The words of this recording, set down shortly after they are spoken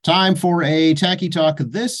Time for a Tacky Talk.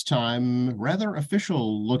 This time, rather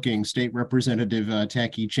official looking State Representative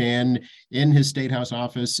Tacky Chan in his State House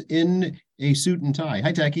office in a suit and tie.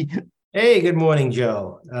 Hi, Tacky. Hey, good morning,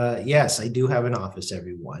 Joe. Yes, I do have an office,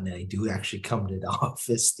 everyone, and I do actually come to the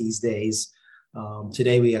office these days.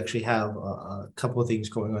 Today, we actually have a couple of things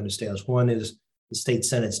going on in the State House. One is the State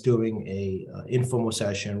Senate's doing a informal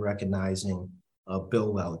session recognizing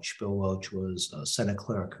Bill Welch. Bill Welch was a Senate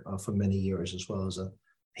clerk for many years, as well as a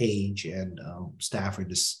page and staffer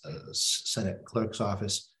to Senate clerk's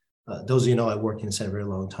office. Those of you know, I worked in the Senate a very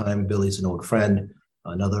long time. Billy's an old friend.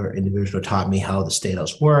 Another individual taught me how the State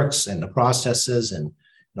House works and the processes and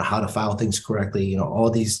how to file things correctly. All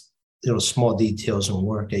these small details and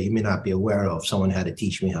work that you may not be aware of. Someone had to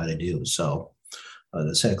teach me how to do. So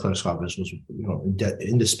the Senate Clerk's office was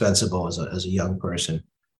indispensable as a young person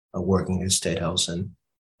working in the State House. And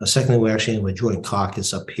secondly, we actually have a joint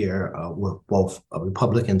caucus up here with both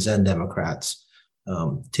Republicans and Democrats.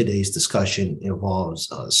 Today's discussion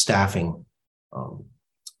involves staffing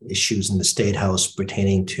issues in the State House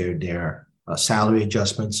pertaining to their salary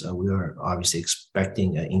adjustments. We are obviously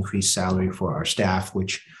expecting an increased salary for our staff,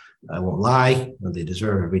 which I won't lie, they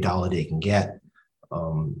deserve every dollar they can get.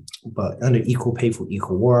 But under equal pay for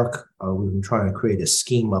equal work, we've been trying to create a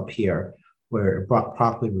scheme up here where it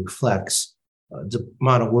properly reflects the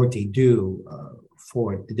amount of work they do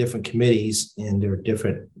for the different committees and their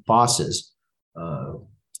different bosses,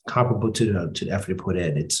 comparable to the effort they put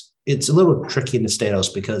in. It's a little tricky in the State House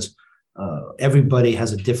because everybody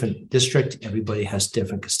has a different district, everybody has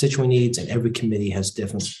different constituent needs, and every committee has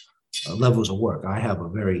different levels of work. I have a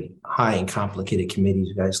very high and complicated committee,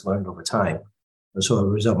 you guys learned over time. And so as a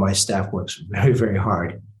result, my staff works very, very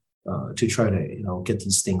hard to try to get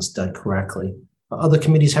these things done correctly. Other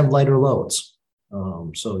committees have lighter loads.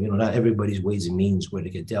 So not everybody's ways and means where to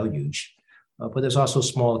get deluged. But there's also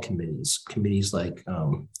small committees like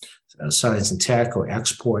science and tech or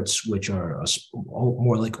exports, which are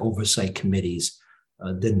more like oversight committees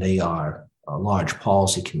than they are large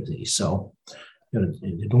policy committees. So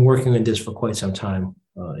they've been working on this for quite some time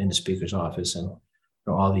in the Speaker's office. And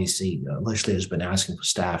obviously, legislators have been asking for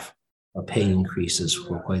staff pay increases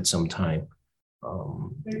for quite some time.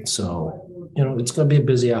 So it's going to be a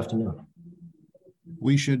busy afternoon.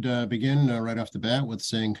 We should begin right off the bat with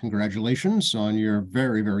saying congratulations on your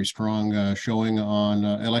very, very strong showing on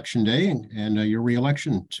Election Day and your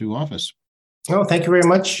reelection to office. Oh, thank you very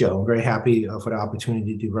much, Joe. I'm very happy for the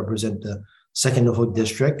opportunity to represent the 2nd Norfolk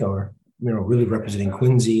District, or really representing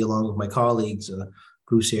Quincy, along with my colleagues,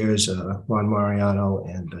 Bruce Ayers, Ron Mariano,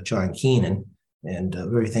 and John Keenan. And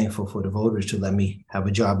very thankful for the voters to let me have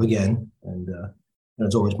a job again. And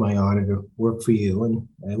it's always my honor to work for you, and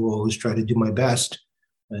I will always try to do my best.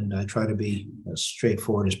 And I try to be as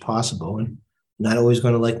straightforward as possible, and not always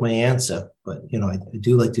going to like my answer, but I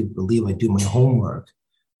do like to believe I do my homework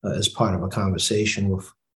as part of a conversation with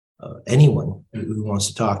anyone who wants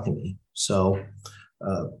to talk to me. So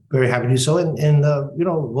very happy to do so, and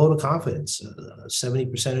vote of confidence.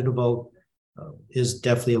 70% of the vote is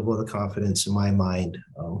definitely a vote of confidence in my mind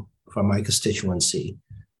from my constituency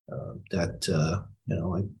that.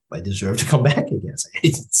 I deserve to come back, I guess.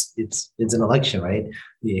 It's an election, right?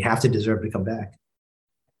 You have to deserve to come back.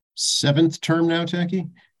 7th term now, Tacky?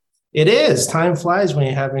 It is. Time flies when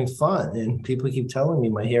you're having fun. And people keep telling me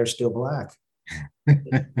my hair is still black.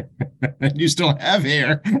 You still have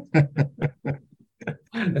hair.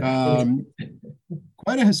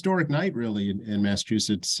 Quite a historic night, really, in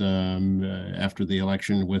Massachusetts after the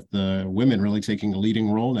election, with women really taking a leading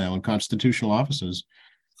role now in constitutional offices.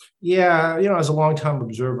 Yeah, as a longtime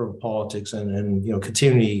observer of politics and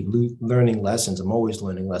continually learning lessons, I'm always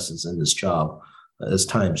learning lessons in this job as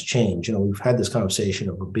times change. We've had this conversation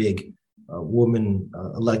of a big woman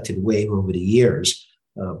elected wave over the years,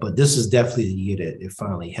 but this is definitely the year that it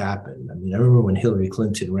finally happened. I mean, I remember when Hillary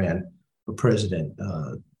Clinton ran for president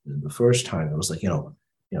the first time, it was like,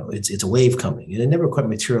 it's a wave coming, and it never quite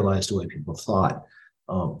materialized the way people thought.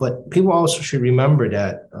 But people also should remember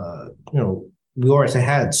that, we already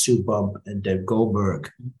had Sue Bump and Deb Goldberg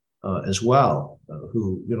as well,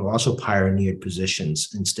 who also pioneered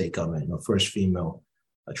positions in state government. First female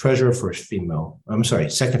treasurer,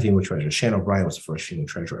 second female treasurer. Shannon O'Brien was the first female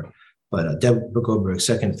treasurer, but Deb Goldberg,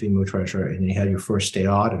 second female treasurer, and you had your first state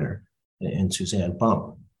auditor in Suzanne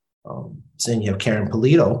Bump. Then you have Karen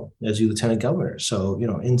Polito as your lieutenant governor. So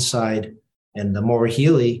inside, and Maura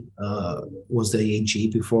Healey was the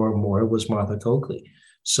AG before Maura was Martha Coakley.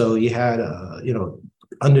 So you had,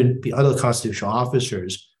 under the other constitutional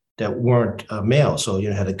officers that weren't male. So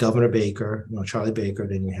you had a Governor Baker, Charlie Baker,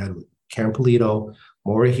 then you had Karen Polito,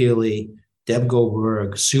 Maura Healey, Deb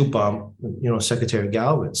Goldberg, Sue Bump, Secretary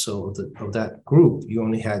Galvin. So of that group, you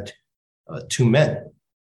only had two men.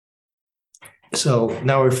 So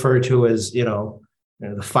now referred to as,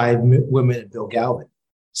 the five women and Bill Galvin.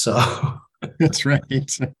 So that's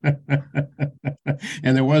right.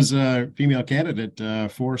 And there was a female candidate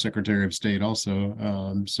for Secretary of State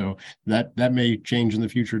also. So that may change in the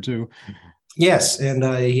future too. Yes, and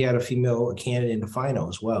he had a female candidate in the final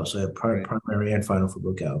as well. So primary and final for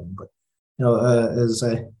Bill Galvin. But as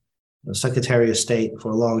a Secretary of State for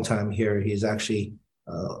a long time here, he's actually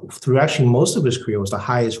through actually most of his career was the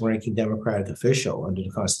highest ranking Democratic official under the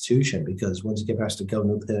Constitution, because once you get past the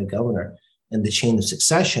governor, lieutenant governor, and the chain of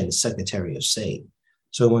succession is Secretary of State.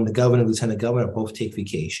 So when the governor and lieutenant governor both take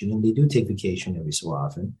vacation, and they do take vacation every so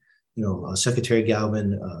often, Secretary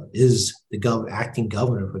Galvin is the acting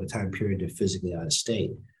governor for the time period they're physically out of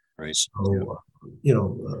state. Right. So,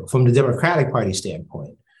 from the Democratic Party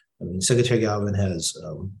standpoint, I mean, Secretary Galvin has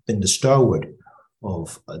been the stalwart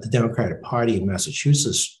of the Democratic Party in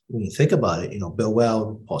Massachusetts. When you think about it, Bill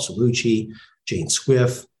Weld, Paul Cellucci, Jane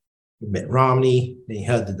Swift, Mitt Romney. Then you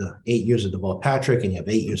had the 8 years of Deval Patrick, and you have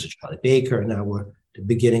 8 years of Charlie Baker, and now we're the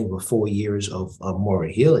beginning of 4 years of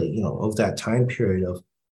Maura Healey. Of that time period of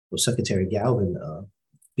Secretary Galvin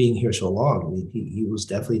being here so long. I mean, he was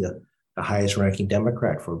definitely the highest ranking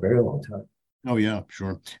Democrat for a very long time. Oh, yeah,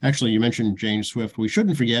 sure. Actually, you mentioned Jane Swift. We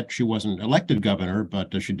shouldn't forget she wasn't elected governor,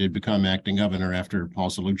 but she did become acting governor after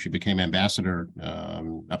Paul Cellucci became ambassador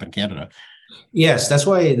up in Canada. Yes, that's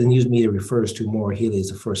why the news media refers to Maura Healey as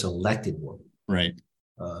the first elected woman. Right.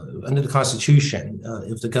 Under the Constitution,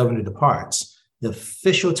 if the governor departs, the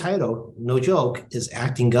official title, no joke, is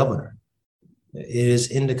acting governor. It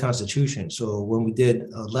is in the Constitution. So when we did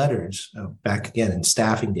letters back again in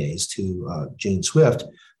staffing days to Jane Swift,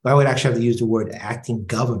 I would actually have to use the word acting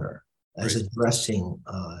governor as addressing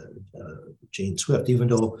Jane Swift, even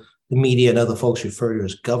though the media and other folks refer to her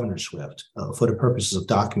as Governor Swift. For the purposes of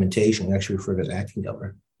documentation, we actually refer to her as acting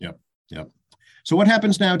governor. Yep. So what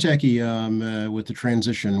happens now, Tacky, with the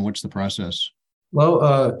transition? What's the process?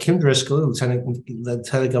 Well, Kim Driscoll,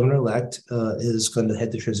 Lieutenant Governor-elect, is going to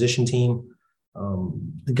head the transition team.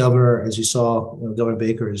 The governor, as you saw, Governor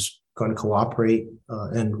Baker is going to cooperate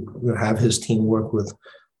and have his team work with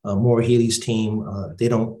Maura Healey's team.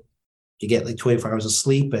 You get like 24 hours of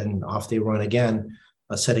sleep and off they run again,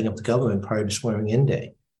 setting up the government prior to swearing in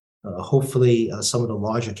day. Hopefully, some of the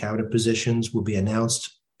larger cabinet positions will be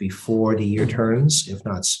announced before the year turns. If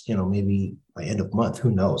not, maybe by end of month.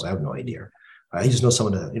 Who knows? I have no idea. I just know some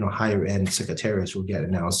of the higher end secretaries will get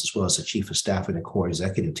announced, as well as the chief of staff and the core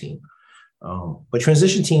executive team. But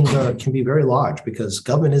transition teams can be very large because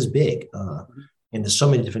government is big, and there's so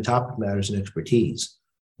many different topic matters and expertise.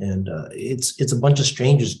 And it's a bunch of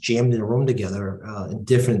strangers jammed in a room together in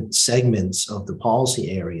different segments of the policy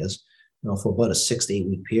areas, for about a 6 to 8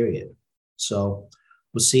 week period. So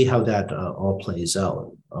we'll see how that all plays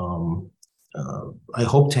out. I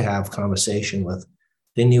hope to have conversation with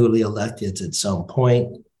the newly electeds at some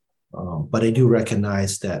point. But I do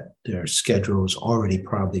recognize that their schedule is already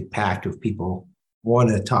probably packed if people want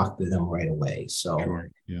to talk to them right away. So, sure,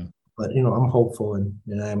 yeah. But I'm hopeful, and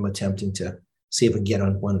I'm attempting to see if I can get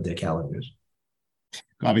on one of their calendars.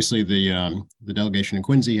 Obviously, the delegation in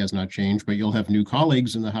Quincy has not changed, but you'll have new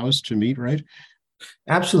colleagues in the House to meet, right?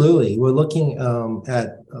 Absolutely. We're looking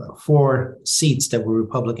at 4 seats that were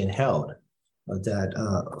Republican held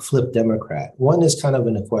that flipped Democrat. One is kind of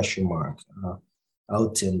in a question mark.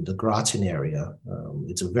 Out in the Groton area.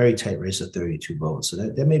 It's a very tight race of 32 votes. So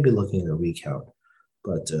they may be looking at a recount,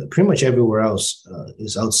 but pretty much everywhere else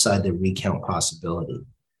is outside the recount possibility.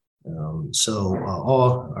 So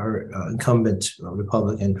all our incumbent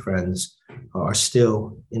Republican friends are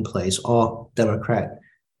still in place. All Democrat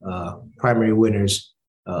primary winners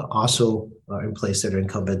also are in place that are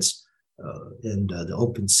incumbents, and the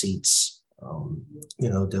open seats,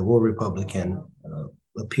 that were Republican,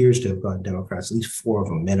 appears to have gone Democrats, at least 4 of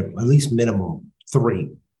them, at least minimum 3,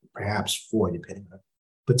 perhaps 4, depending on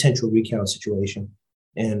potential recount situation.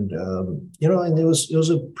 And and it was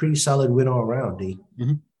a pretty solid win all around.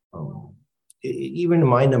 Even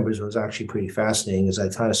my numbers was actually pretty fascinating as I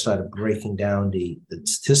kind of started breaking down the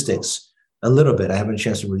statistics a little bit. I haven't had a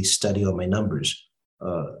chance to really study all my numbers.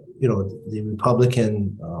 The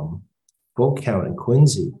Republican vote count in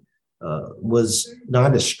Quincy was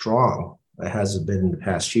not as strong as it been in the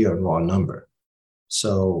past year in raw number.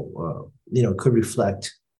 So, could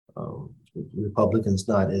reflect Republicans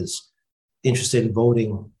not as interested in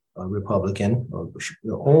voting Republican,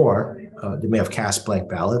 or they may have cast blank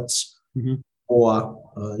ballots, or,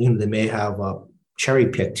 they may have cherry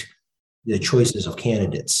picked the choices of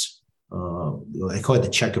candidates I call it the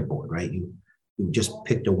checkerboard, right? You just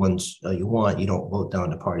pick the ones you want. You don't vote down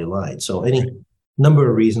the party line. So any number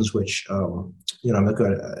of reasons, which I'm not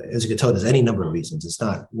going to, as you can tell, there's any number of reasons. It's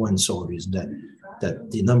not one sole reason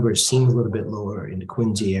that the numbers seem a little bit lower in the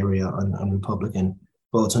Quincy area on Republican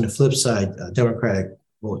votes. On the flip side, Democratic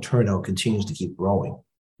vote turnout continues to keep growing,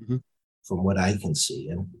 from what I can see.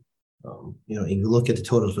 And if you look at the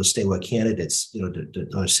totals for statewide candidates,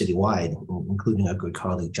 the citywide, including our good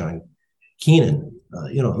colleague John Keenan,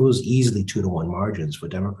 it was easily 2-to-1 margins for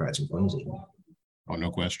Democrats in Quincy. Oh,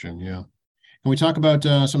 no question. Yeah. Can we talk about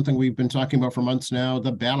something we've been talking about for months now,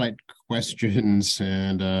 the ballot questions,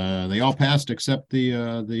 and they all passed except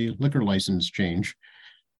the liquor license change.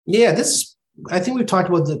 Yeah, I think we've talked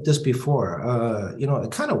about this before.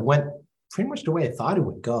 It kind of went pretty much the way I thought it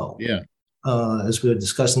would go. Yeah. As we were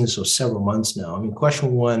discussing this for several months now. I mean,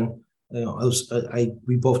 question one,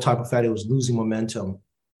 we both talked about the fact it was losing momentum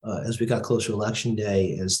as we got closer to election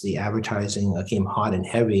day, as the advertising came hot and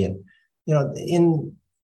heavy, and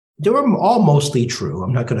they were all mostly true.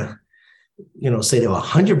 I'm not going to, say they were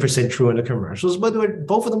 100% true in the commercials, but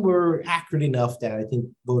both of them were accurate enough that I think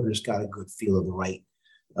voters got a good feel of the right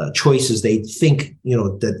choices. They think,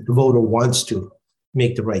 that the voter wants to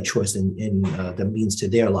make the right choice in that means to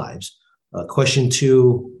their lives. Question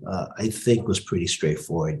two, I think, was pretty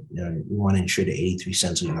straightforward. You want to ensure that 83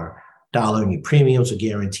 cents on your dollar and your premiums are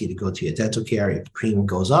guaranteed to go to your dental care. If the premium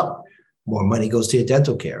goes up, more money goes to your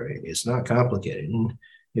dental care. It's not complicated. And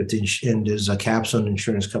there's caps on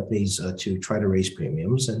insurance companies to try to raise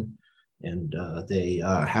premiums, and they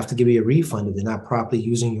have to give you a refund if they're not properly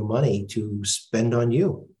using your money to spend on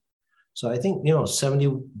you. So I think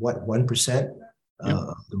 1%.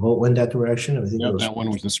 The vote went that direction. I think that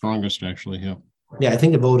one was the strongest, actually. Yeah. Yeah, I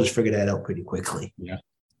think the voters figured that out pretty quickly. Yeah.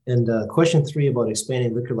 And question three about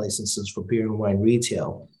expanding liquor licenses for beer and wine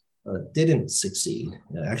retail didn't succeed.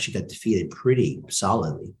 It actually got defeated pretty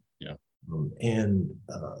solidly. Yeah.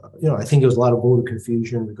 I think there was a lot of voter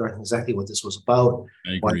confusion regarding exactly what this was about.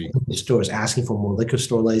 I agree. The stores asking for more liquor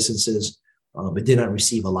store licenses, but did not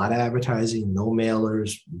receive a lot of advertising, no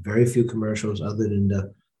mailers, very few commercials other than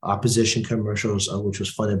the opposition commercials, which was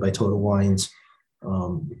funded by Total Wines.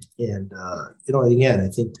 Again, I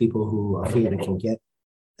think people who are here that can get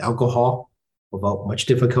alcohol without much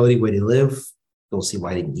difficulty where they live don't see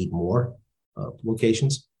why they need more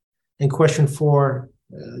locations. And question four,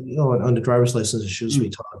 on the driver's license issues, we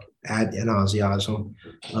talk ad nauseam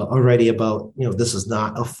already about, this is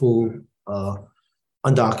not a full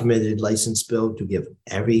undocumented license bill to give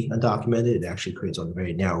every undocumented. It actually creates a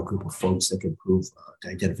very narrow group of folks that can prove the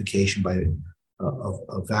identification by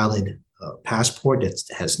a valid passport that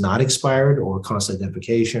has not expired, or constant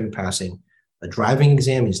identification, passing a driving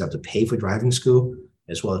exam. You just have to pay for driving school,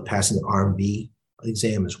 as well as passing the RMV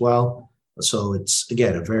exam as well. So it's,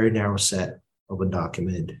 again, a very narrow set of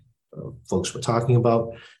undocumented folks we're talking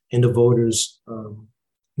about. And the voters,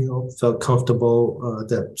 felt comfortable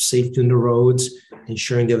that safety on the roads,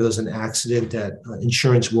 ensuring that if there's an accident, that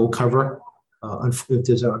insurance will cover if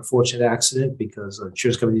there's an unfortunate accident, because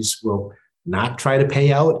insurance companies will not try to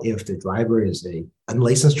pay out if the driver is a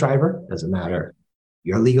unlicensed driver. Doesn't matter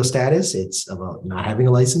your legal status. It's about not having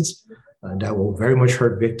a license. That will very much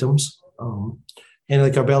hurt victims. And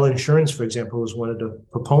like Arbella Insurance, for example, was one of the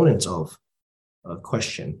proponents of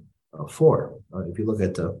question 4. If you look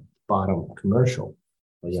at the bottom commercial,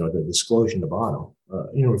 the disclosure in the bottom,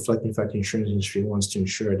 reflecting the fact the insurance industry wants to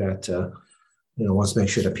ensure that, wants to make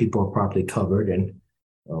sure that people are properly covered, and,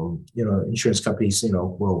 insurance companies,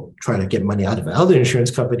 will try to get money out of other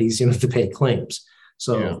insurance companies, to pay claims.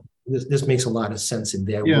 So this makes a lot of sense in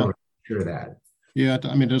their world, sure that. Yeah,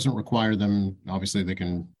 I mean, it doesn't require them. Obviously, they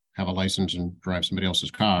can have a license and drive somebody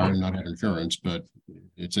else's car and not have insurance, but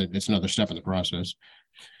it's another step in the process.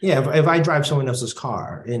 Yeah, if I drive someone else's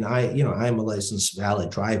car and I'm a licensed valid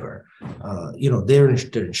driver, their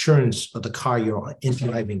insurance of the car you're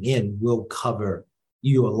driving in will cover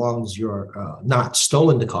you as long as you're not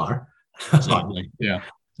stolen the car. Exactly. Yeah.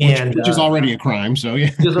 Which is already a crime. So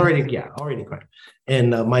yeah. It's already a crime.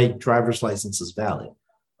 And my driver's license is valid.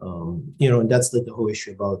 And that's like the whole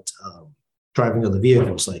issue about driving other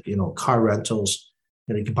vehicles, like, car rentals.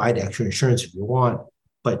 You can buy the extra insurance if you want,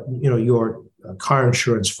 but your car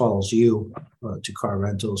insurance follows you to car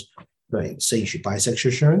rentals. Right? Say you should buy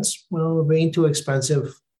extra insurance. Well, it ain't too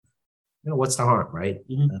expensive. What's the harm, right?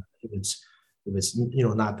 Mm-hmm. If it's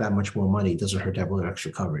not that much more money, it doesn't hurt to have a little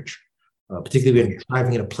extra coverage. Particularly when you're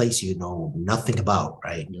driving in a place you know nothing about,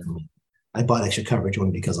 right? Yeah. I bought extra coverage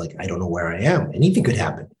only because, I don't know where I am. Anything could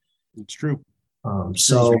happen. It's true.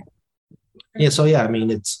 Yeah, so yeah, I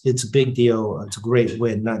mean, it's a big deal. It's a great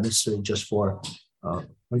win, not necessarily just for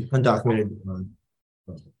undocumented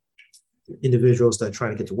individuals that are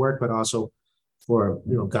trying to get to work, but also for,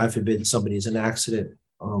 God forbid somebody's in an accident,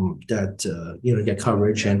 that get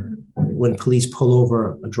coverage. And when police pull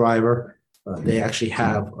over a driver, they actually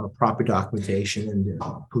have proper documentation, and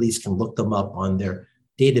police can look them up on their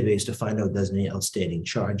database to find out if there's any outstanding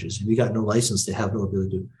charges. If you got no license, they have no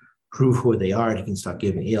ability to prove who they are. They can start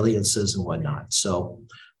giving aliases and whatnot. So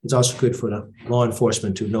it's also good for the law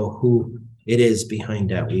enforcement to know who it is behind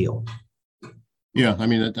that wheel. Yeah, I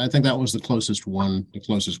mean, I think that was the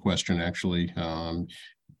closest question, actually,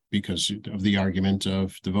 because of the argument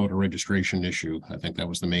of the voter registration issue. I think that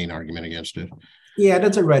was the main argument against it. Yeah,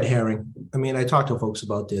 that's a red herring. I mean, I talked to folks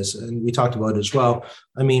about this, and we talked about it as well.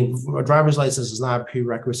 I mean, a driver's license is not a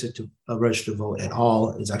prerequisite to register to vote at all.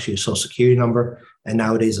 It's actually a social security number, and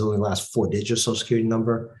nowadays it only lasts 4 digits social security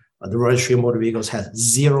number. The Registry of Motor Vehicles has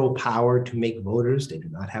zero power to make voters. They do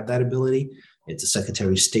not have that ability. It's the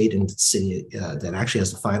Secretary of State and the city that actually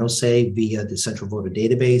has the final say via the Central Voter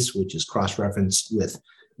Database, which is cross-referenced with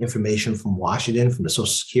information from Washington, from the Social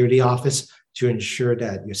Security Office, to ensure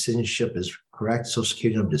that your citizenship is correct. Social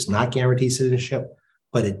Security number does not guarantee citizenship,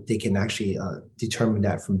 but they can actually determine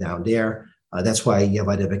that from down there. That's why you have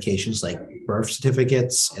identifications like birth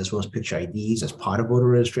certificates, as well as picture IDs as part of voter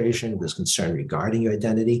registration. There's concern regarding your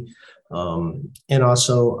identity. And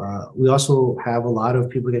also, we also have a lot of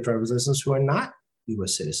people get driver's licenses who are not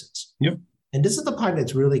U.S. citizens. Yep. And this is the part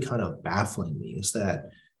that's really kind of baffling me, is that,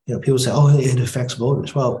 people say, oh, it affects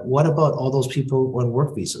voters. Well, what about all those people on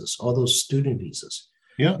work visas, all those student visas?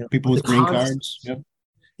 Yeah, people with green cards. Yep.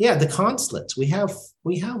 Yeah, the consulates. We have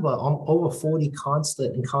over 40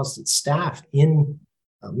 consulate and consulate staff in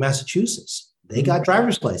Massachusetts. They got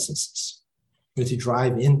driver's licenses to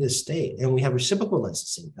drive in this state, and we have reciprocal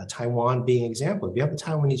licensing. Taiwan being an example. If you have a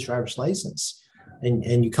Taiwanese driver's license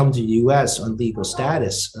and you come to the U.S. on legal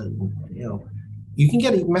status, you can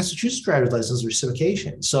get a Massachusetts driver's license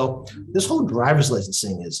reciprocation. So this whole driver's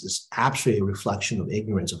licensing is absolutely a reflection of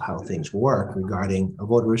ignorance of how things work regarding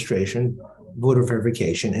voter registration, voter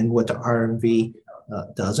verification, and what the RMV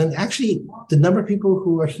does. And actually, the number of people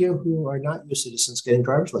who are here who are not U.S. citizens getting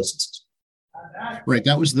driver's licenses. Right.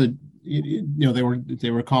 That was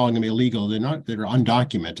they were calling them illegal. They're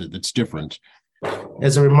undocumented. That's different.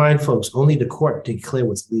 As a reminder, folks, only the court can declare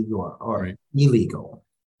what's legal or right. illegal.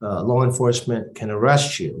 Law enforcement can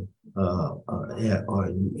arrest you,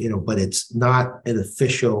 but it's not an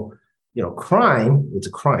official, crime. It's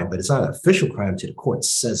a crime, but it's not an official crime until the court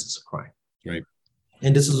says it's a crime. Right.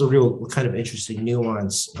 And this is a real kind of interesting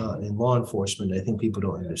nuance in law enforcement. I think people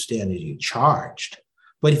don't understand is you're charged,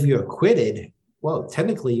 but if you're acquitted, well,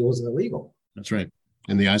 technically it wasn't illegal. That's right.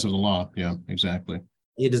 In the eyes of the law. Yeah, exactly.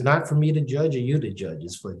 It is not for me to judge or you to judge.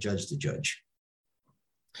 It's for a judge to judge.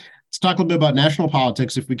 Let's talk a little bit about national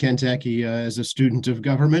politics, if we can, Tacky, as a student of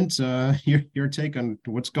government. Your take on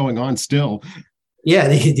what's going on still. Yeah,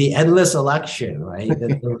 the endless election, right,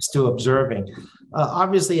 that we're still observing.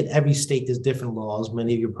 Obviously, in every state, there's different laws.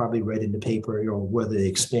 Many of you probably read in the paper, whether they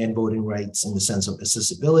expand voting rights in the sense of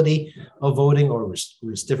accessibility of voting, or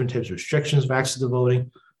different types of restrictions of access to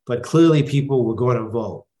voting. But clearly, people were going to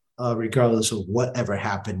vote, regardless of whatever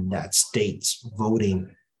happened in that state's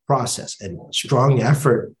voting process. And strong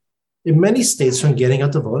effort in many states from getting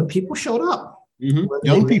out to vote, and people showed up. Mm-hmm.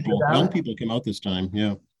 Young people came out this time.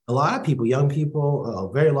 Yeah. A lot of people, young people,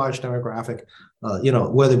 a very large demographic,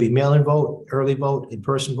 whether it be mail-in vote, early vote,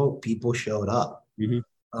 in-person vote, people showed up. Mm-hmm.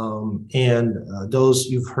 And those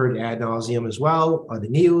you've heard ad nauseum as well on the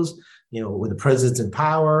news, when the president's in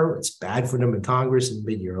power, it's bad for them in Congress in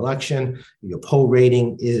mid-year election. Your approval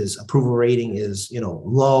rating is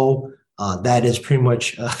low. That is pretty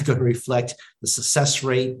much going to reflect the success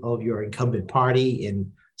rate of your incumbent party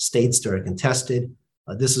in states that are contested.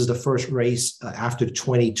 This is the first race after the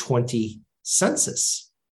 2020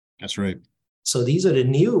 census. That's right. So these are the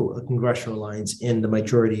new congressional lines in the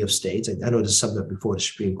majority of states. I know this is something before the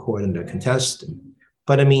Supreme Court and they're contested.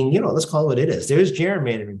 But I mean, let's call it what it is. There's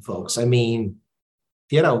gerrymandering, folks. I mean,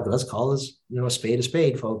 let's call this, a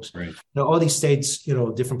spade, folks. Right. All these states,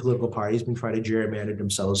 different political parties been trying to gerrymander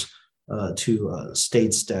themselves to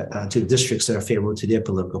states to districts that are favorable to their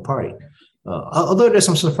political party. Although there's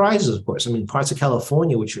some surprises, of course. I mean, parts of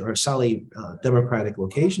California, which are solidly Democratic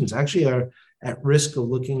locations, actually are at risk of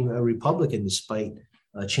looking Republican despite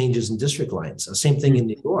changes in district lines. Same thing in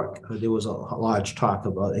New York. There was a large talk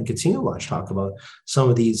about, and continue large talk about, some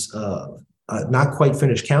of these not quite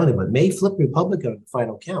finished counting, but may flip Republican on the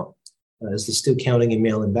final count as they're still counting in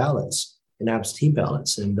mail-in ballots. in absentee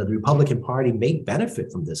ballots. And the Republican Party may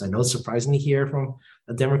benefit from this. I know it's surprising to hear from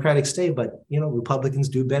a Democratic state, but Republicans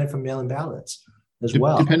do benefit from mail-in ballots as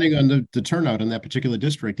well. Depending on the turnout in that particular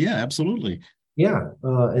district. Yeah, absolutely. Yeah,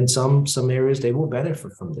 in some areas they will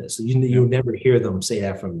benefit from this. You'll never hear them say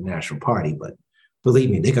that from the National Party, but believe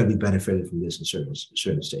me, they're going to be benefited from this in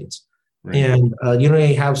certain states. Right. And you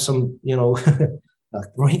have some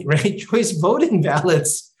ranked choice voting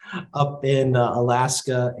ballots up in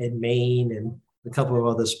Alaska and Maine and a couple of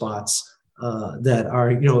other spots that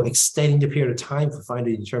are extending the period of time for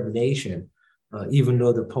final determination. Even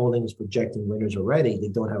though the polling is projecting winners already, they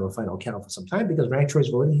don't have a final count for some time because ranked choice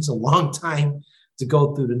voting is a long time to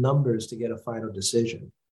go through the numbers to get a final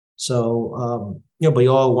decision. So, but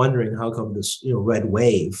you're all wondering how come this, red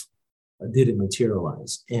wave didn't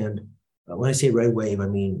materialize. And when I say red wave, I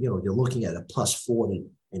mean, you're looking at a plus 40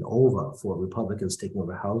 and over for Republicans taking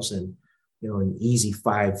over the House and, an easy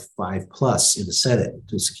 5 plus in the Senate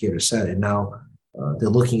to secure the Senate. Now they're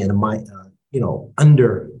looking at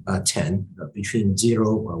under 10, between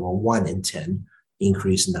 1 and 10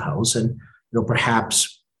 increase in the House, and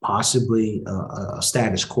perhaps possibly a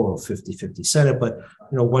status quo of 50-50 Senate, but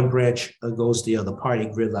one branch goes the other party,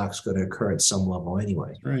 gridlock's going to occur at some level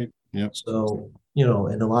anyway. Right. Yeah. So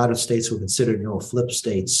and a lot of states were considered flip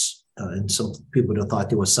states, and some people that thought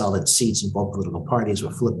there were solid seats in both political parties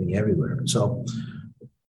were flipping everywhere. So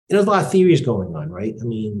there's a lot of theories going on, right? I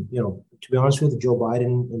mean, to be honest with you, Joe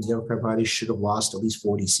Biden and the Democrat Party should have lost at least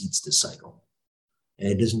 40 seats this cycle.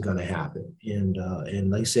 And it isn't going to happen. And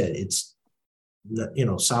like I said, it's,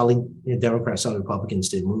 solid Democrats, solid Republicans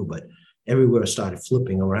didn't move, but everywhere started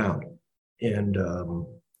flipping around. And,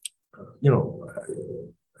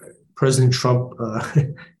 President Trump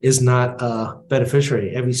is not a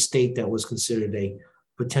beneficiary. Every state that was considered a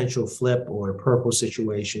potential flip or a purple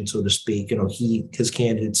situation, so to speak, his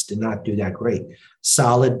candidates did not do that great.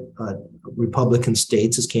 Solid Republican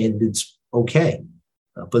states, his candidates okay,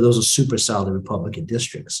 but those are super solid Republican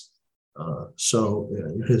districts. So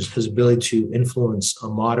his ability to influence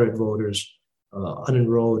moderate voters,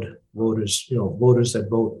 unenrolled voters, voters that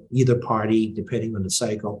vote either party depending on the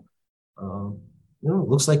cycle,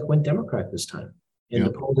 looks like went Democrat this time. And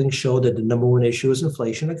the polling showed that the number one issue is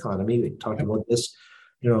inflation, economy. We talked about this.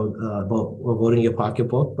 About voting your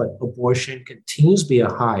pocketbook, but abortion continues to be a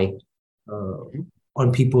high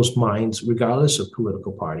on people's minds, regardless of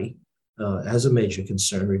political party, as a major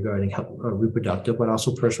concern regarding reproductive, but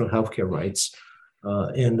also personal health care rights.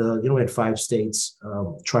 And we had 5 states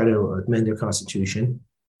try to amend their constitution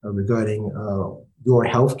regarding your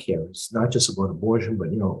health care. It's not just about abortion, but,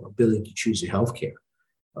 ability to choose your health care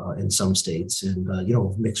in some states and,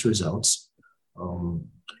 mixed results.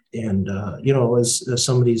 As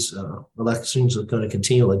some of these elections are going to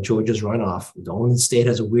continue, like Georgia's runoff, the only state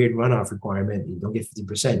has a weird runoff requirement. You don't get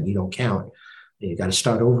 50%, you don't count. You got to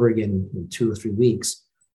start over again in 2 or 3 weeks.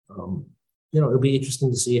 It'll be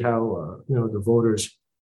interesting to see how, the voters,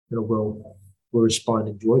 will respond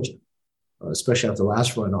in Georgia, especially after the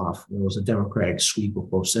last runoff. It was a Democratic sweep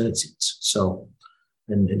of both Senate seats. So,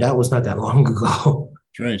 and that was not that long ago.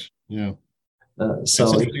 Right. Yeah.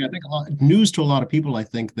 So I think news to a lot of people. I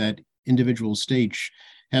think that individual states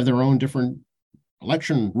have their own different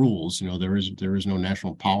election rules. There is no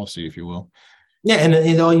national policy, if you will. Yeah, and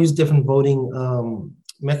they all use different voting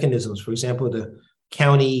mechanisms. For example, the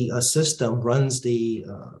county system runs the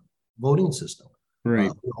voting system.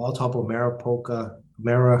 Right. We all talk about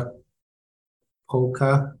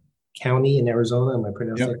Maricopa County in Arizona. Am I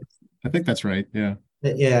pronouncing it? I think that's right. Yeah.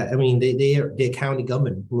 Yeah, I mean, the county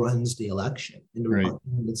government runs the election. Right.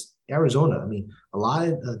 It's Arizona. I mean, a lot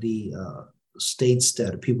of the states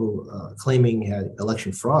that people claiming had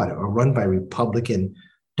election fraud are run by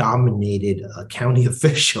Republican-dominated county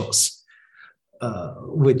officials,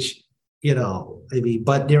 which,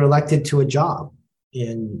 but they're elected to a job.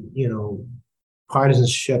 And,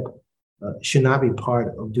 partisanship should not be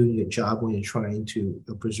part of doing a job when you're trying to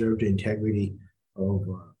preserve the integrity of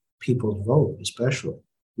people's vote, especially,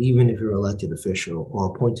 even if you're elected official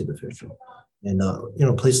or appointed official. And,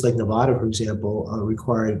 places like Nevada, for example,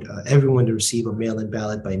 required everyone to receive a mail-in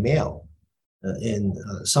ballot by mail. And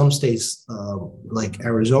some states, like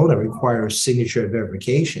Arizona, require signature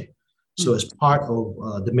verification. So as part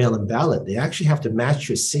of the mail-in ballot, they actually have to match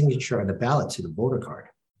your signature on the ballot to the voter card.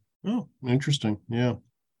 Oh, interesting. Yeah.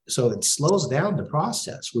 So it slows down the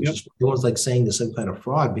process, which is almost like saying there's some kind of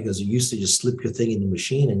fraud, because you used to just slip your thing in the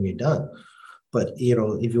machine and you're done. But,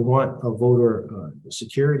 if you want a voter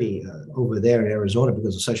security over there in Arizona,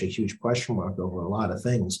 because it's such a huge question mark over a lot of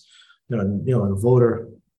things, voter,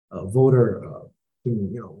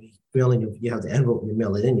 mailing, you have the envelope, you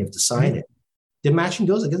mail it in, you have to sign it. They're matching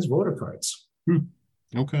those against voter cards.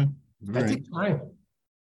 Okay. That takes time.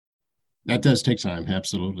 That does take time,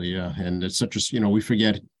 absolutely, yeah. And it's such a, we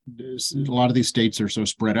forget a lot of these states are so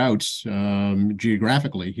spread out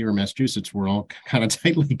geographically. Here in Massachusetts, we're all kind of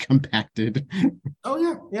tightly compacted. Oh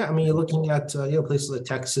yeah, yeah. I mean, you're looking at places like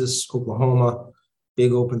Texas, Oklahoma,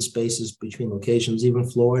 big open spaces between locations. Even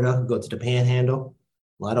Florida, go to the Panhandle,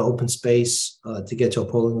 a lot of open space to get to a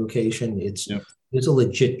polling location. It's a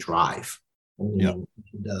legit drive. I mean,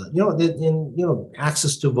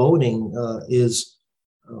 access to voting is.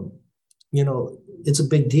 It's a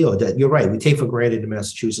big deal. That you're right. We take for granted in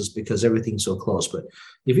Massachusetts because everything's so close. But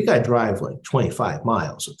if you got to drive like 25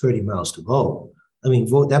 miles or 30 miles to vote, I mean,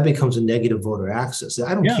 that becomes a negative voter access.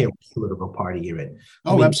 I don't care what political party you're in.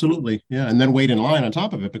 Absolutely. Yeah. And then wait in line on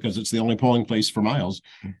top of it because it's the only polling place for miles.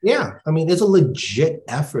 Yeah. I mean, it's a legit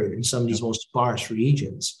effort in some of these most sparse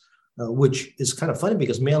regions, which is kind of funny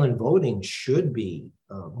because mail-in voting should be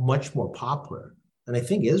much more popular. And I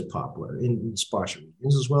think is popular in sparser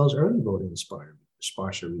regions as well as early voting in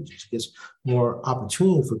sparser regions. It gives more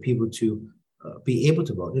opportunity for people to be able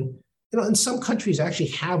to vote. And in some countries actually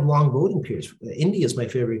have long voting periods. India is my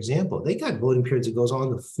favorite example. They got voting periods that goes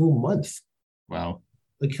on the full month. Wow!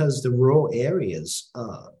 Because the rural areas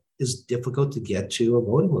is difficult to get to a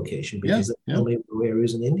voting location because there are only rural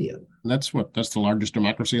areas in India. That's the largest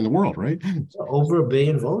democracy in the world, right? Over 1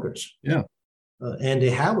 billion voters. Yeah. And they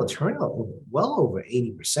have a turnout of well over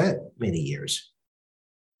 80% many years.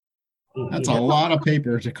 That's a lot of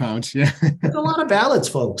paper to count. Yeah. That's a lot of ballots,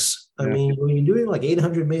 folks. I mean, when you're doing like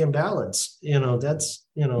 800 million ballots, that's,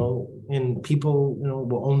 and people,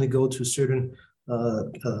 will only go to certain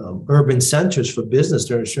urban centers for business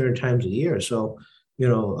during certain times of year. So,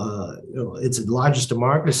 it's the largest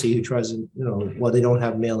democracy who tries to, while they don't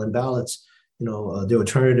have mail-in ballots, the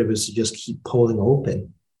alternative is to just keep polling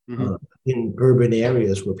open. In urban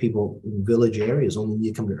areas where people in village areas only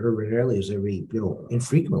need to come to urban areas every,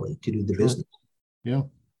 infrequently to do the business. Yeah.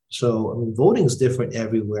 So, I mean, voting is different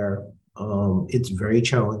everywhere. It's very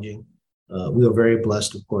challenging. We are very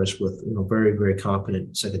blessed, of course, with, very, very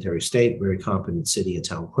competent Secretary of State, very competent city and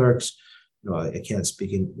town clerks. I can't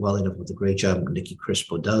speak well enough with the great job Nikki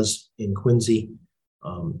Crispo does in Quincy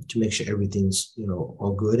to make sure everything's,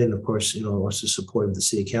 all good. And of course, also support of the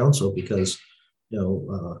city council because,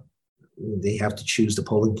 they have to choose the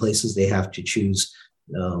polling places. They have to choose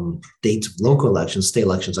dates of local elections, state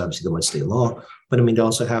elections, obviously the state law. But I mean, they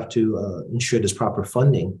also have to ensure there's proper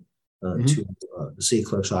funding to the city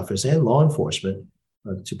clerk's office and law enforcement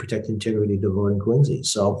to protect the integrity of the vote in Quincy.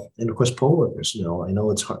 So, and of course, poll workers. I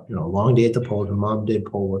know it's hard, a long day at the polls. My mom did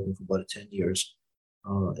poll working for about 10 years.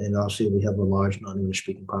 And also we have a large non-English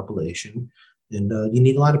speaking population. And you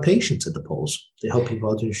need a lot of patience at the polls to help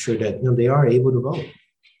people to ensure that they are able to vote.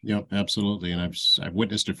 Yep, absolutely. And I've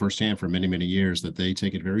witnessed it firsthand for many, many years that they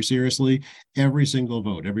take it very seriously. Every single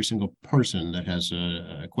vote, every single person that has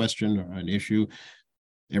a question or an issue,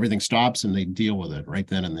 everything stops and they deal with it right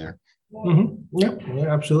then and there. Yeah,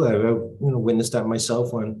 absolutely. I've witnessed that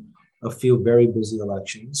myself on a few very busy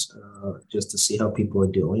elections just to see how people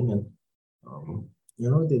are doing. And,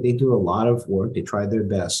 they do a lot of work. They try their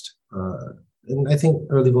best. And I think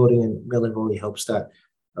early voting and mail-in voting helps that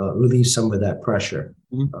relieve some of that pressure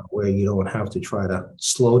where you don't have to try to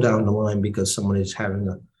slow down the line because someone is having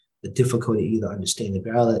a difficulty either understanding the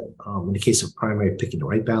ballot, in the case of primary, picking the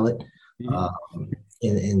right ballot.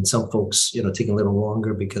 And some folks, taking a little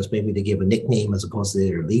longer because maybe they give a nickname as opposed to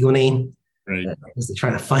their legal name. Right. Because they're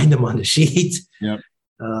trying to find them on the sheet. Yep.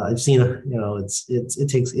 I've seen,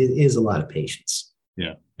 it is a lot of patience.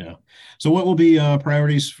 Yeah. Yeah. So what will be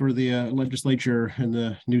priorities for the legislature in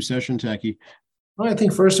the new session, Tacky? Well, I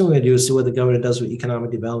think first thing we're going to do is see what the governor does with the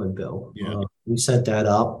economic development bill. Yeah. We sent that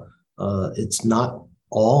up. It's not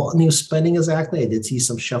all new spending exactly. I did see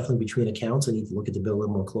some shuffling between accounts. I need to look at the bill a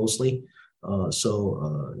little more closely. We did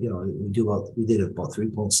about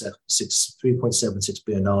 $3.76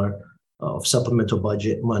 billion of supplemental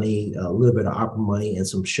budget money, a little bit of ARPA money, and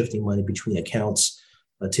some shifting money between accounts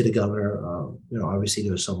to the governor. Obviously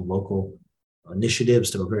there were some local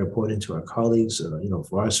initiatives that were very important to our colleagues.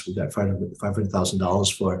 For us, we got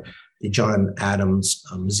 $500,000 for the John Adams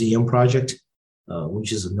Museum project,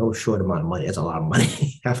 which is no short amount of money. It's a lot of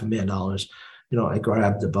money, $500,000. I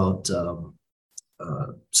grabbed about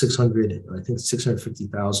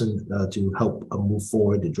 $650,000 to help move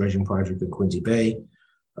forward the dredging project in Quincy Bay.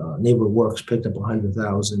 Neighborhood Works picked up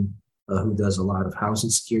 $100,000, who does a lot of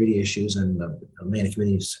housing security issues, and Manor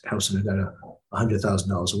Community's housing got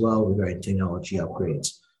 $100,000 as well regarding technology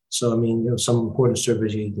upgrades. So, I mean, some important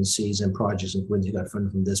service agencies and projects in Quincy got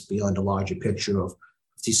funded from this beyond the larger picture of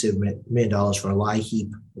 $57 million for a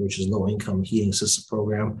LIHEAP, which is low income heating system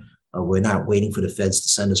program. We're not waiting for the feds to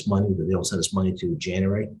send us money, but they don't send us money to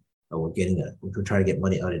January. We're trying to get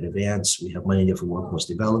money out in advance. We have money there for workforce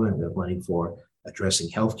development. We have money for addressing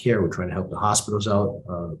healthcare. We're trying to help the hospitals out.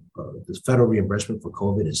 The federal reimbursement for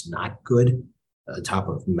COVID is not good. Top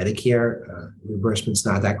of Medicare reimbursement is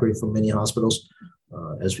not that great for many hospitals.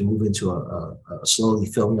 As we move into a slowly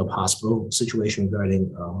filling up hospital situation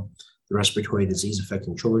regarding the respiratory disease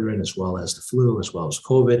affecting children, as well as the flu, as well as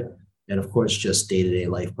COVID, and of course, just day-to-day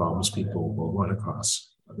life problems people will run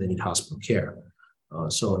across. They need hospital care.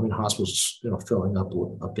 So, I mean, hospitals, filling up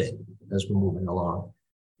a bit as we're moving along.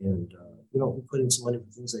 And, we put in some money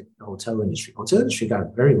for things like the hotel industry. Hotel industry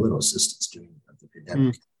got very little assistance during the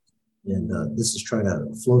pandemic. And this is trying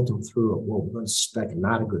to float them through what we're going to suspect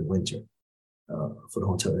not a good winter for the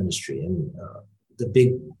hotel industry. And the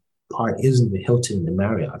big part isn't the Hilton and the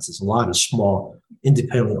Marriott's. There's a lot of small,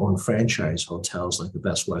 independently owned franchise hotels like the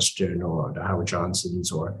Best Western or the Howard Johnson's,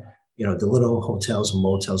 or the little hotels and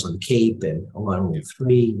motels on the Cape and along Route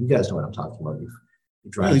 3. You guys know what I'm talking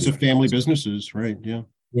about. These are family businesses, right? Yeah.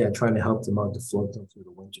 Yeah, trying to help them out to float them through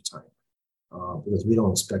the winter time. Because we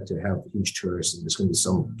don't expect to have huge tourists, and there's going to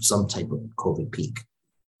be some type of COVID peak.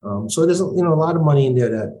 So there's a lot of money in there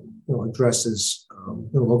that addresses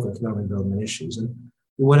local economic development issues, and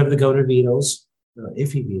whatever the governor vetoes,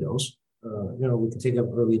 if he vetoes, we can take up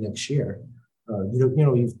early next year.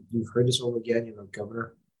 You've heard this over again.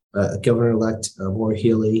 Governor-elect Maura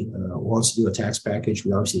Healey wants to do a tax package.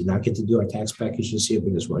 We obviously did not get to do our tax package this year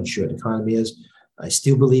because we're unsure the economy is. I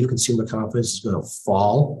still believe consumer confidence is going to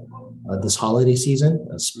fall this holiday season.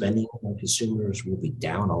 Spending on consumers will be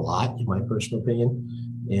down a lot, in my personal opinion.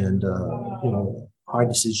 And, hard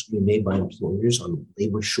decisions will be made by employers on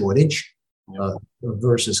labor shortage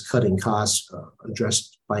versus cutting costs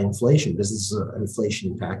addressed by inflation. Businesses are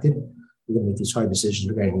inflation impacted. We're going to make these hard decisions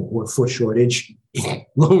regarding workforce shortage,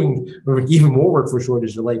 lowering or even more workforce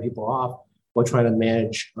shortage to lay people off, while trying to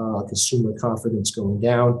manage consumer confidence going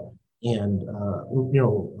down, and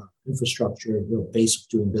infrastructure, base of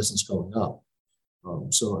doing business going up.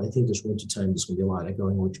 So I think this winter time there's going to be a lot of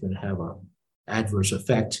going, which is going to have an adverse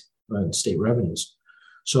effect on state revenues.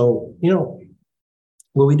 So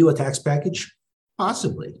will we do a tax package?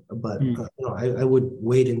 Possibly, but I would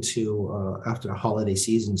wait until after the holiday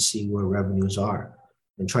season to see where revenues are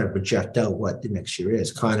and try to project out what the next year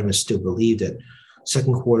is. Economists still believe that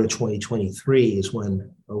second quarter 2023 is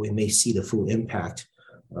when we may see the full impact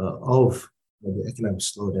of the economic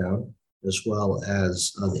slowdown, as well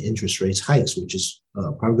as the interest rates hikes, which is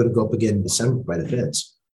probably going to go up again in December by the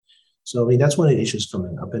Feds. So I mean, that's one of the issues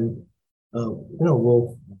coming up, and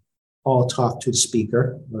we'll all talk to the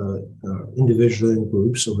speaker individually in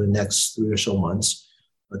groups over the next 3 or so months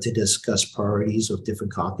to discuss priorities of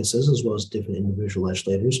different caucuses, as well as different individual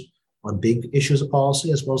legislators on big issues of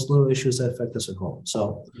policy, as well as little issues that affect us at home.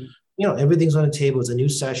 So, everything's on the table. It's a new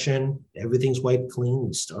session. Everything's wiped clean.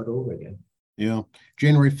 We start over again. Yeah.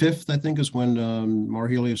 January 5th, I think, is when Maura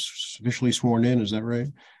Healey is officially sworn in. Is that right?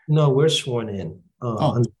 No, we're sworn in.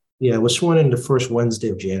 We're sworn in the first Wednesday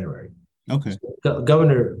of January. Okay. So,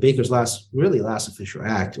 Governor Baker's last official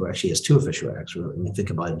act, or actually has two official acts, really, when you think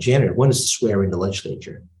about it, in January. One is to swear in the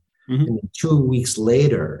legislature. And then 2 weeks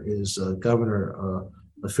later is governor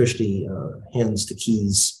officially hands the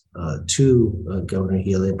keys to Governor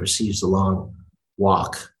Healey and proceeds the long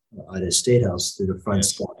walk at his state house through the front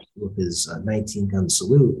steps with his 19-gun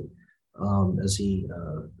salute as he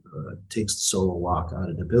takes the solo walk out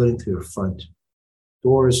of the building through the front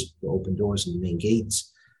doors, the open doors and the main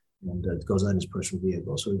gates, and goes on his personal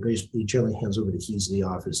vehicle. So he basically generally hands over the keys to the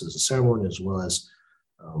office as a ceremony, as well as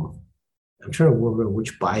I'm trying to remember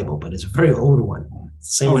which Bible, but it's a very old one.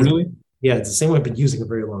 Same one. Really? Yeah, it's the same one I've been using a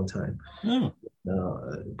very long time. Oh.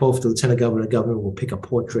 Both the lieutenant governor and the governor will pick a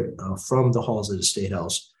portrait from the halls of the State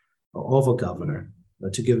House of a governor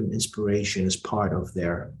to give them inspiration as part of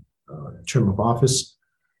their term of office.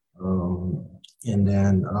 And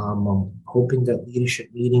then I'm hoping that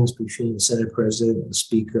leadership meetings between the Senate president, the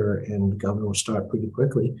speaker, and the governor will start pretty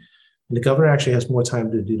quickly. And the governor actually has more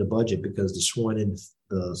time to do the budget because the sworn in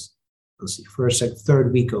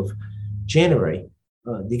third week of January.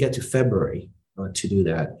 They get to February to do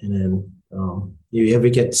that. And then you ever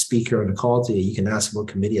get the speaker on the call to you, you can ask about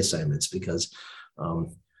committee assignments because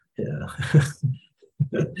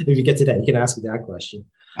if you get to that, you can ask him that question.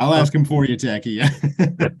 I'll ask him for you, Tacky.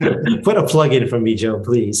 Put a plug in for me, Joe,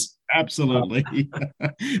 please. Absolutely.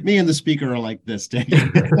 Me and the speaker are like this, Tacky.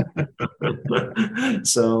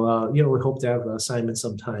 So, we hope to have an assignment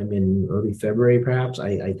sometime in early February, perhaps.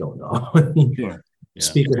 I don't know. Sure. Yeah.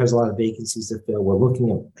 Speaker has a lot of vacancies to fill. We're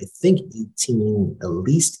looking at, I think, at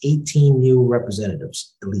least 18 new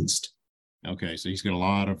representatives, at least. Okay. So he's got a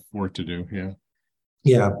lot of work to do. Yeah.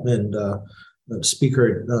 Yeah. And the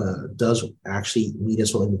speaker does actually meet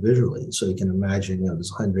us all individually. So you can imagine,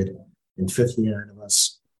 there's 159 of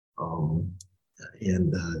us.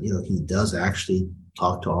 He does actually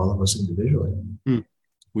talk to all of us individually.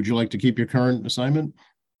 Would you like to keep your current assignment?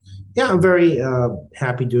 Yeah, I'm very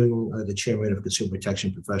happy doing the chairman of Consumer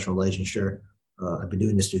Protection Professional Licensure. I've been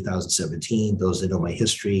doing this 2017. Those that know my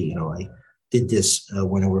history, I did this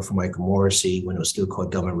when I worked for Michael Morrissey, when it was still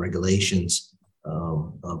called government regulations.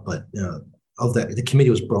 But of that, the committee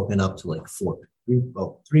was broken up to like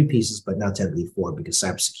three pieces, but now technically four, because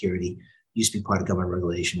cybersecurity used to be part of government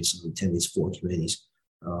regulations. So we attend these four committees,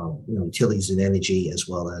 utilities and energy, as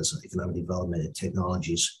well as economic development and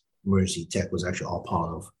technologies. Emergency tech was actually all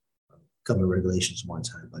part of government regulations one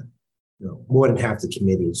time, but more than half the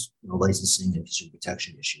committee is licensing and consumer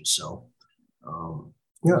protection issues. So,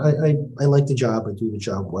 I like the job. I do the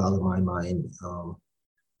job well in my mind.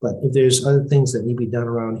 But if there's other things that need to be done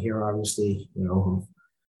around here, obviously, I'm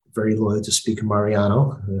very loyal to Speaker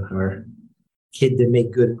Mariano, our kid that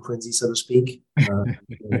make good in Quincy, so to speak. And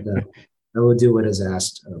I will do what is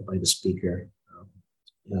asked by the speaker,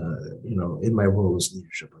 in my role as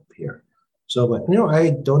leadership up here. So, but, I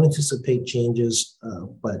don't anticipate changes,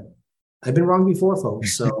 but I've been wrong before,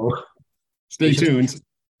 folks. So stay tuned.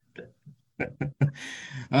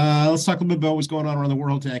 Let's talk a little bit about what's going on around the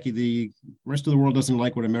world, Tacky. The rest of the world doesn't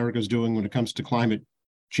like what America's doing when it comes to climate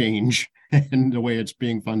change and the way it's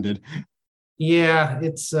being funded. Yeah,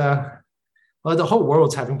 it's the whole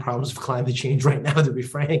world's having problems with climate change right now, to be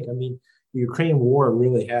frank. I mean, the Ukraine war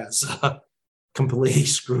really has completely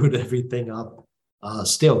screwed everything up.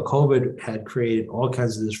 Still, COVID had created all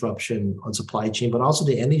kinds of disruption on supply chain, but also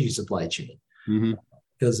the energy supply chain. Mm-hmm.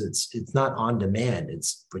 Because it's not on demand,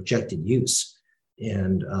 it's projected use.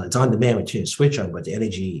 And it's on demand when you turn your switch on, but the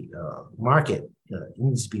energy market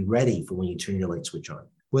needs to be ready for when you turn your light switch on,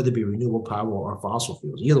 whether it be renewable power or fossil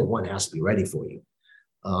fuels. Either one has to be ready for you.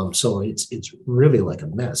 So it's really like a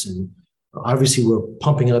mess. And obviously, we're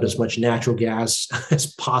pumping out as much natural gas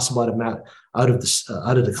as possible out of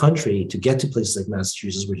the country to get to places like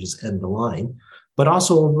Massachusetts, which is end of the line, but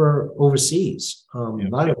also overseas. A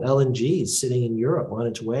lot of LNG is sitting in Europe on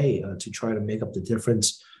its way to try to make up the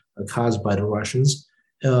difference caused by the Russians.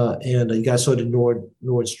 And you guys saw the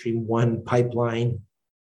Nord Stream 1 pipeline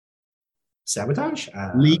sabotage?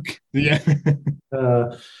 Leak. Yeah.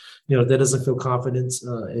 That doesn't feel confidence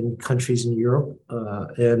in countries in Europe.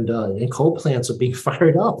 And coal plants are being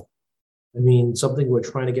fired up. I mean, something we're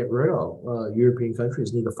trying to get rid of. European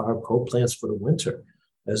countries need to fire up coal plants for the winter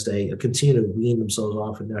as they continue to wean themselves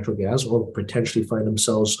off of natural gas or potentially find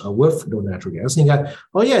themselves with no natural gas. And you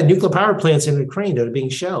got, nuclear power plants in Ukraine that are being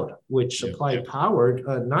shelled, which supply power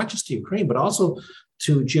not just to Ukraine, but also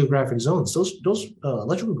to geographic zones. Those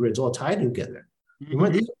electrical grids all tied together. Mm-hmm.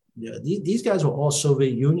 Remember, these guys were all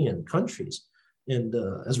Soviet Union countries. And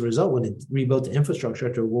as a result, when they rebuilt the infrastructure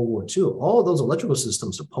after World War II, all of those electrical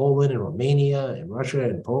systems to Poland and Romania and Russia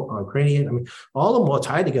and Ukraine, I mean, all of them are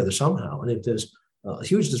tied together somehow. And if there's a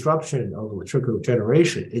huge disruption of electrical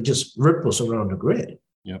generation, it just ripples around the grid.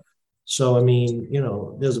 Yep. So, I mean,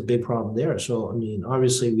 there's a big problem there. So, I mean,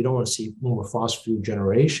 obviously, we don't want to see more fossil fuel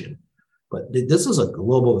generation, but this is a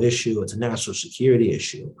global issue. It's a national security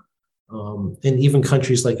issue. And even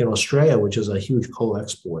countries like in Australia, which is a huge coal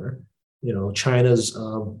exporter, China's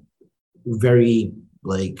very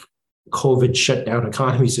COVID shutdown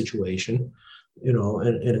economy situation,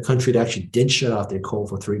 in a country that actually did shut off their coal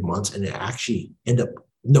for 3 months and it actually ended up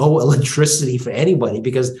no electricity for anybody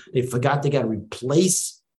because they forgot they got to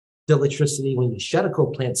replace the electricity. When you shut a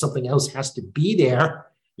coal plant, something else has to be there.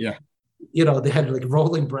 Yeah. They had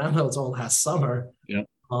rolling brownouts all last summer. Yeah.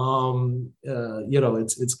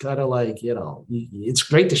 It's kind of like, it's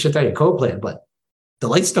great to shut down your coal plant, but the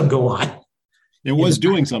lights don't go on. It was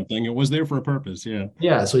doing something. It was there for a purpose. Yeah.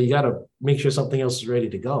 Yeah. So you got to make sure something else is ready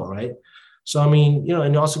to go. Right. So, I mean,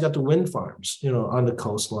 and you also got the wind farms, on the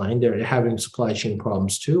coastline. They're having supply chain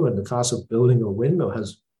problems too. And the cost of building a windmill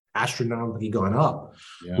has astronomically gone up,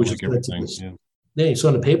 which is good to this. Yeah. So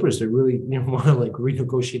in the papers, they really want to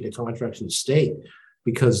renegotiate the contracts with the state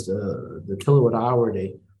because the kilowatt hour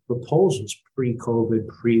they proposed was pre-COVID,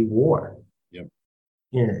 pre-war. Yep.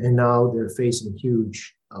 And now they're facing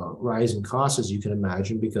huge rise in costs, as you can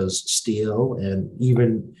imagine, because steel and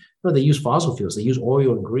even they use fossil fuels. They use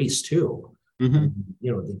oil and grease too. Mhm.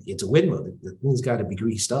 It's a windmill. The thing's got to be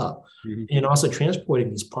greased up. Mhm. And also transporting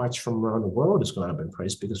these parts from around the world has gone up in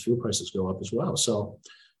price because fuel prices go up as well. So,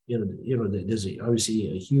 there's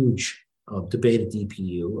obviously a huge debate at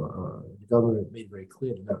DPU. The government made very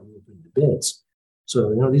clear they're not reopening the bids.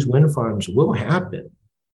 So, these wind farms will happen,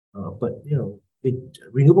 but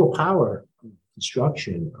renewable power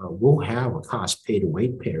construction will have a cost pay to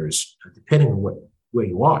ratepayers depending on where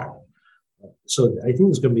you are. So I think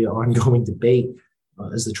there's going to be an ongoing debate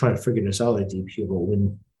as they're trying to figure this out at DP about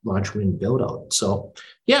large wind build out. So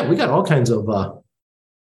yeah, we got all kinds of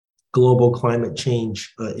global climate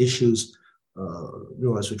change issues.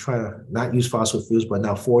 As we try to not use fossil fuels, but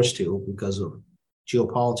now forced to because of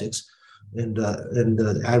geopolitics and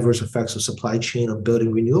the adverse effects of supply chain of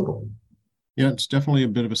building renewable. Yeah, it's definitely a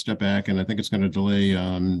bit of a step back, and I think it's going to delay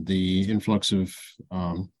the influx of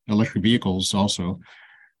electric vehicles also.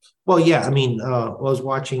 Well, yeah, I mean, I was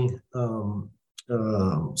watching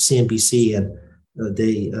CNBC and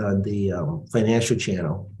the financial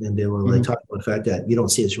channel, and they were like talking about the fact that you don't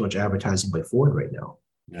see as much advertising by Ford right now.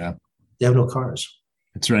 Yeah, they have no cars.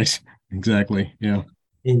 That's right. Exactly. Yeah.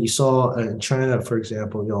 And you saw in China, for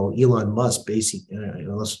example, Elon Musk basically,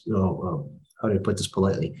 how do I put this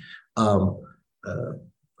politely,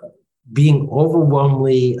 being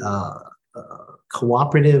overwhelmingly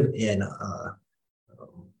cooperative and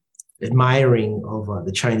admiring of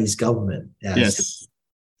the Chinese government as Yes.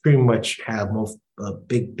 pretty much have most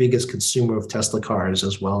biggest consumer of Tesla cars,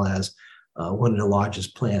 as well as one of the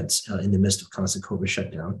largest plants in the midst of constant COVID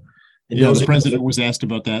shutdown. And yeah, the president was asked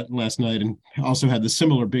about that last night and also had the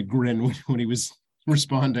similar big grin when he was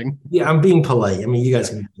responding. Yeah, I'm being polite. I mean, you guys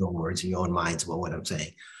can use your own words in your own minds about what I'm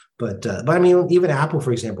saying. But I mean, even Apple,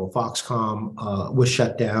 for example, Foxconn was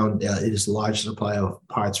shut down. It is the largest supplier of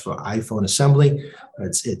parts for iPhone assembly.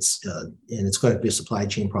 And it's going to be a supply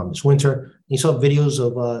chain problem this winter. You saw videos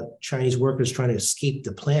of Chinese workers trying to escape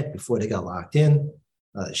the plant before they got locked in.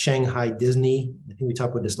 Shanghai Disney, I think we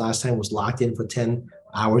talked about this last time, was locked in for 10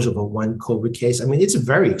 hours over one COVID case. I mean, it's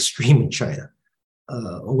very extreme in China.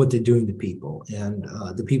 What they're doing to people. And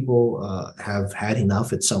the people have had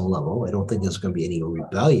enough at some level. I don't think there's going to be any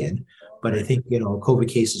rebellion, but I think, COVID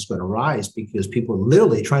cases are going to rise because people are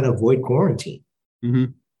literally trying to avoid quarantine. Mm-hmm.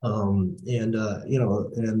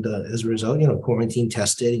 As a result, quarantine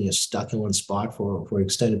tested and you're stuck in one spot for an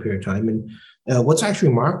extended period of time. And what's actually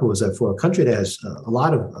remarkable is that for a country that has a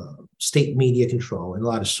lot of state media control and a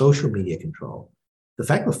lot of social media control, the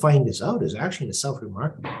fact of finding this out is actually in itself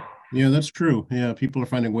remarkable. Yeah, that's true. Yeah, people are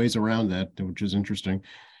finding ways around that, which is interesting.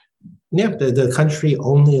 Yeah, the country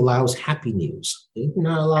only allows happy news. They do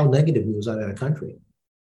not allow negative news out of the country.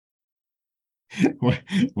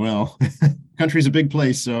 Well, country's a big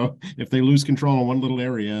place, so if they lose control in one little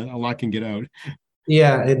area, a lot can get out.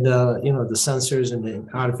 Yeah, and the sensors and the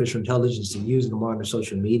artificial intelligence they use in modern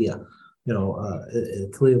social media,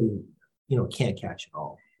 it clearly can't catch it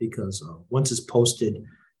all because once it's posted,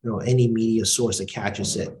 any media source that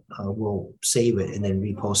catches it will save it and then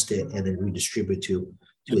repost it and then redistribute to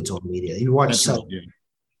its own media. You watch Self,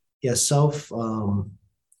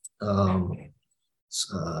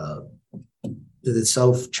 the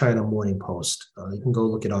South China Morning Post. You can go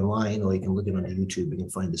look it online, or you can look it on YouTube. You can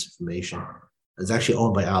find this information. It's actually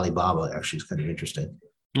owned by Alibaba. Actually, it's kind of interesting.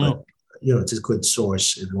 Oh. But, it's a good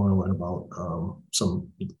source if you want to learn about some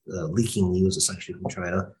leaking news, essentially from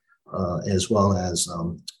China. As well as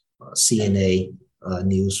CNA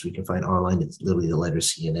news we can find online. It's literally the letter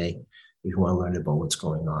CNA if you want to learn about what's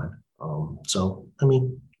going on. So I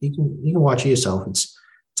mean, you can watch it yourself. It's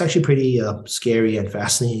actually pretty scary and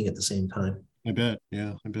fascinating at the same time. I bet.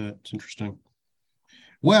 Yeah, I bet. It's interesting.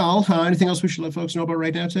 Well, anything else we should let folks know about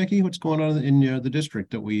right now, Techie? What's going on in the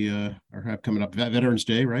district that we have coming up? Veterans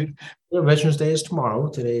Day, right? Yeah, Veterans Day is tomorrow.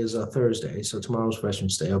 Today is Thursday, so tomorrow's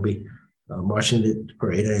Veterans Day. I'll be marching the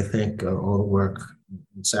parade. I think all the work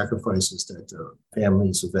and sacrifices that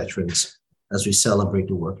families of veterans, as we celebrate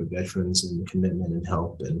the work of veterans and the commitment and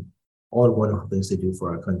help and all the wonderful things they do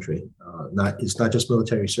for our country. It's not just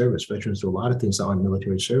military service. Veterans do a lot of things on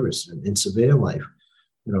military service and in civilian life.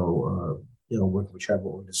 Working with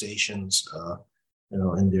charitable organizations,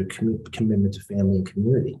 and their commitment to family and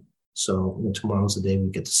community. So tomorrow's the day we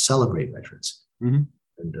get to celebrate veterans, and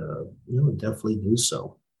definitely do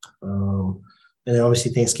so. And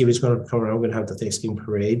obviously Thanksgiving is going to come around. We're going to have the Thanksgiving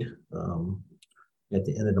parade at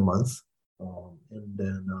the end of the month. And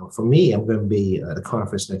then for me, I'm going to be at a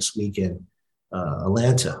conference next week in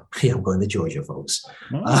Atlanta. Yeah, I'm going to Georgia, folks.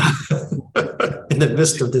 In the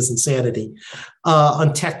midst of this insanity on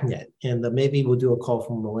TechNet. And maybe we'll do a call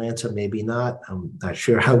from Atlanta, maybe not. I'm not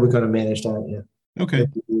sure how we're going to manage that. Okay.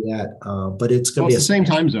 Do that, but it's going Well, to it's be the same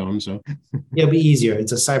time zone, so it'll be easier.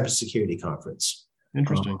 It's a cybersecurity conference. Uh,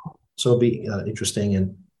 interesting. so it'll be interesting.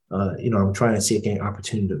 And, I'm trying to see if I get an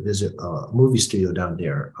opportunity to visit a movie studio down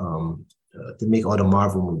there. They make all the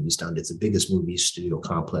Marvel movies down there. It's the biggest movie studio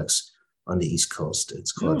complex on the East Coast.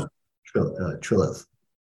 It's called Oh, Trilith.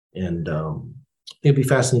 And it'd be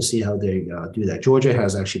fascinating to see how they do that. Georgia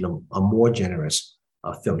has actually a more generous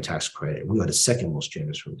film tax credit. We are the second most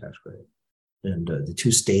generous film tax credit. And the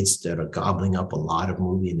two states that are gobbling up a lot of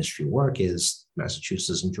movie industry work is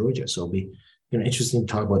Massachusetts and Georgia. So it'll be interesting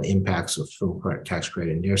to talk about the impacts of film tax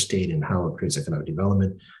credit in their state and how it creates economic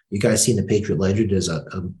development. You guys see in the Patriot Ledger, there's a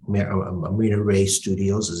Marina Ray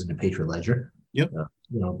Studios is in the Patriot Ledger. yep.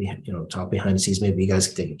 Talk behind the scenes. Maybe you guys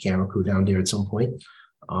can take a camera crew down there at some point.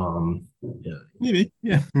 Maybe.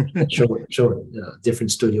 Yeah. show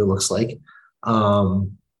different studio looks like.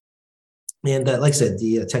 And like I said,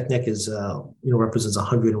 the Technic is, represents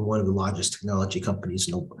 101 of the largest technology companies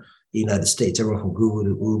in the United States. Everyone from Google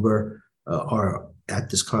to Uber are at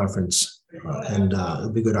this conference, and it'll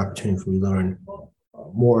be a good opportunity for me to learn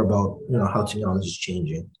more about how technology is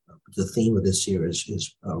changing. The theme of this year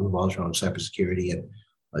is revolves around cybersecurity and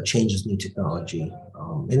changes new technology,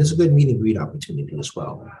 and it's a good meet and greet opportunity as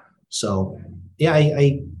well. So, yeah,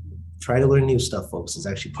 I try to learn new stuff, folks. It's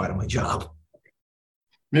actually part of my job.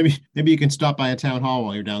 Maybe you can stop by a town hall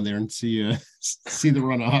while you're down there and see the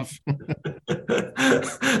runoff.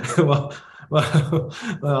 well,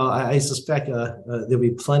 I suspect there'll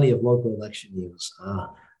be plenty of local election news. I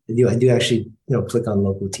do actually click on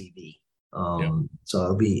local TV. Yeah.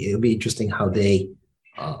 So it'll be interesting how they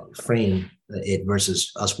frame it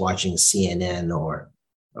versus us watching CNN or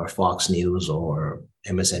Fox News or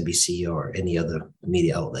MSNBC or any other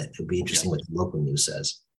media outlet. It'll be interesting what the local news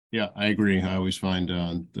says. Yeah, I agree. I always find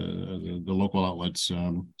the local outlets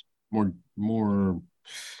more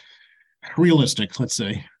realistic, let's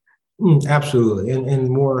say. Absolutely, and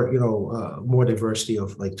more more diversity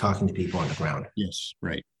of like talking to people on the ground. Yes,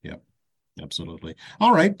 right. Yeah, absolutely.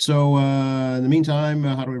 All right. So in the meantime,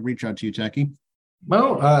 how do we reach out to you, Tacky?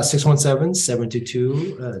 Well,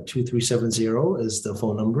 617-722-2370 is the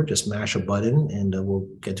phone number. Just mash a button and we'll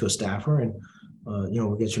get to a staffer and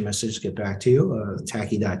we'll get your message, get back to you.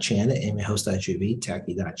 Tacky.chan at amyhouse.gov,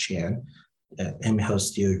 tacky.chan at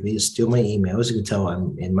amyhouse.gov is still my email. As you can tell,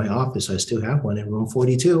 I'm in my office. I still have one in room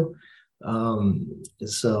 42. How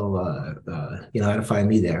to find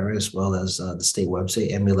me there, as well as the state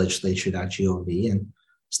website, amylegislature.gov, and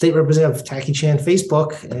State Representative Tacky Chan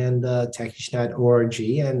Facebook and tackichan.org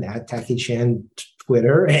and at Tacky Chan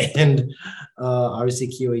Twitter and obviously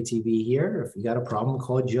QATV here. If you got a problem,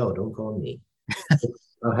 call Joe. Don't call me.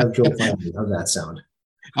 I'll have Joe find me. How's that sound?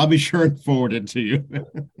 I'll be sure and forward it to you.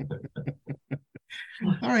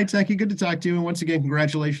 All right, Tacky, good to talk to you. And once again,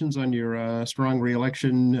 congratulations on your strong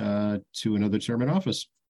reelection to another term in office.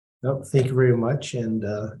 No, thank you very much. And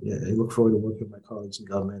I look forward to working with my colleagues in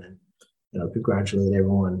government and congratulate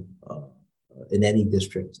everyone in any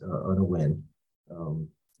district on a win.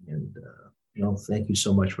 Thank you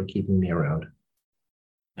so much for keeping me around.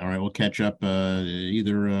 All right, we'll catch up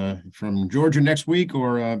either from Georgia next week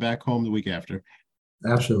or back home the week after.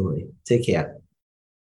 Absolutely. Take care.